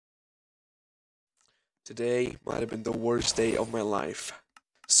Today might have been the worst day of my life.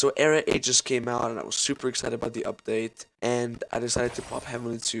 So Era 8 just came out and I was super excited about the update, and I decided to pop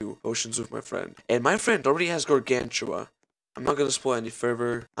heavily into potions with my friend. And my friend already has Gargantua. I'm not gonna spoil any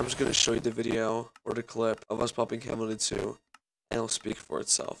further. I'm just gonna show you the video or the clip of us popping heavily too, and it'll speak for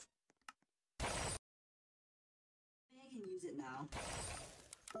itself. I can use it now.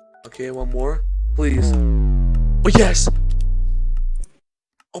 Okay, one more, please. Oh yes!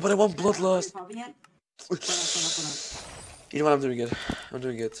 Oh, but I want Bloodlust. You know what? I'm doing it. I'm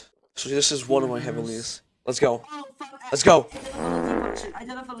doing it. So this is one of my heavenlies. Let's go. Oh, fuck. Let's go. I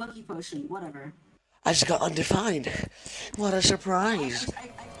did a lucky potion. Whatever. I just got undefined. What a surprise.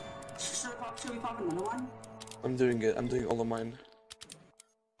 Should we pop another one? I'm doing it. I'm doing all of mine.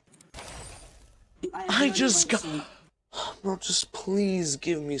 I just got... Bro, just please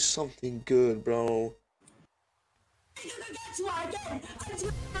give me something good, bro.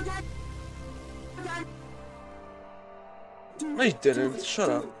 No, you didn't. Shut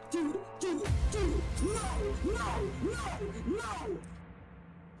up. Dude, no.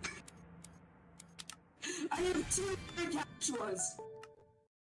 I have 2 captures.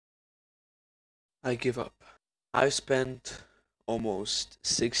 I give up. I've spent almost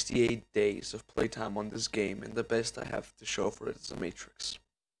 68 days of playtime on this game, and the best I have to show for it is a Matrix.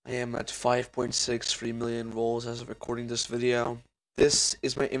 I am at 5.63 million rolls as of recording this video. This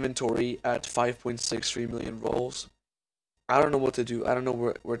is my inventory at 5.63 million rolls. I don't know what to do. I don't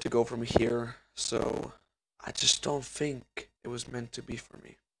know where to go from here, so I just don't think it was meant to be for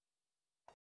me.